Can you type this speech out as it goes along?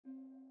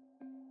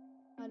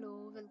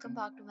welcome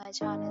back to my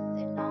channel.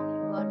 And now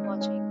you are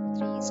watching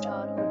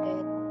 3-star hotel.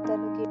 The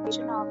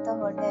location of the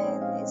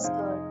hotel is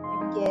good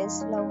and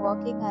guests love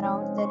walking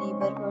around the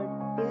neighborhood.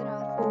 There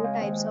are 4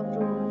 types of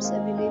rooms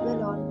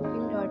available on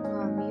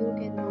booking.com. You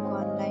can book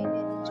online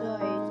and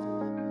enjoy it.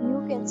 You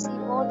can see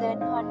more than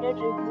 100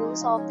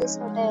 reviews of this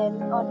hotel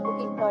on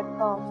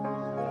booking.com.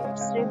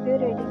 Its review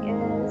rating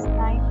is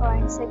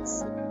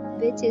 9.6,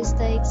 which is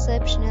the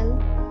exceptional.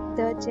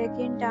 The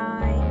check-in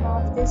time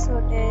of this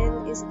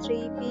hotel is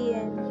 3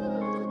 p.m.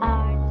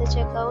 and the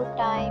checkout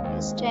time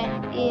is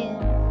 10 a.m.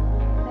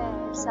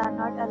 Pets are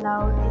not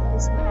allowed in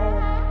this hotel.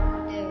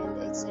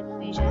 Hotel accept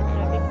major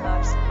credit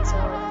cards and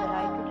reserve the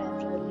right to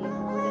temporarily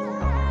hold an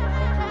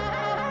amount.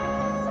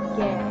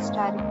 Guests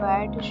are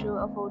required to show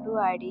a photo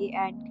ID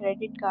and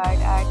credit card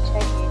at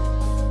check-in.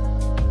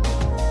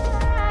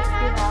 If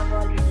you have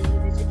already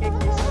visited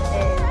this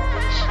hotel,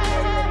 please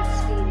share your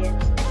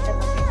experience in the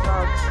comment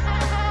box.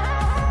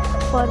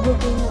 For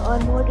booking or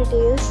more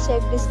details,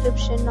 check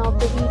description of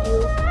the video.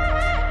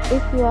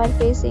 If you are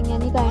facing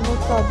any kind of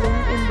problem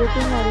in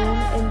booking a room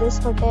in this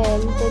hotel,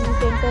 then you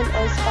can tell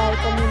us by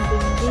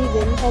commenting. We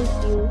will help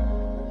you.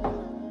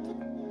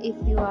 If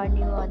you are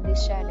new on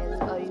this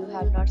channel or you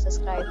have not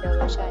subscribed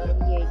our channel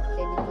yet, then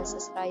you must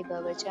subscribe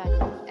our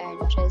channel and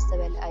press the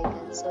bell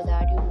icon so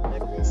that you do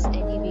not miss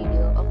any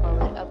video of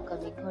our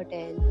upcoming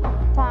hotel.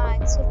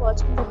 Thanks for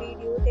watching the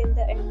video till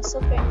the end. So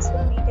friends,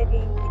 will meet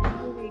again in a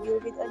new video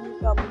with a new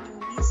property.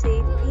 Be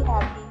safe, be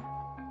happy.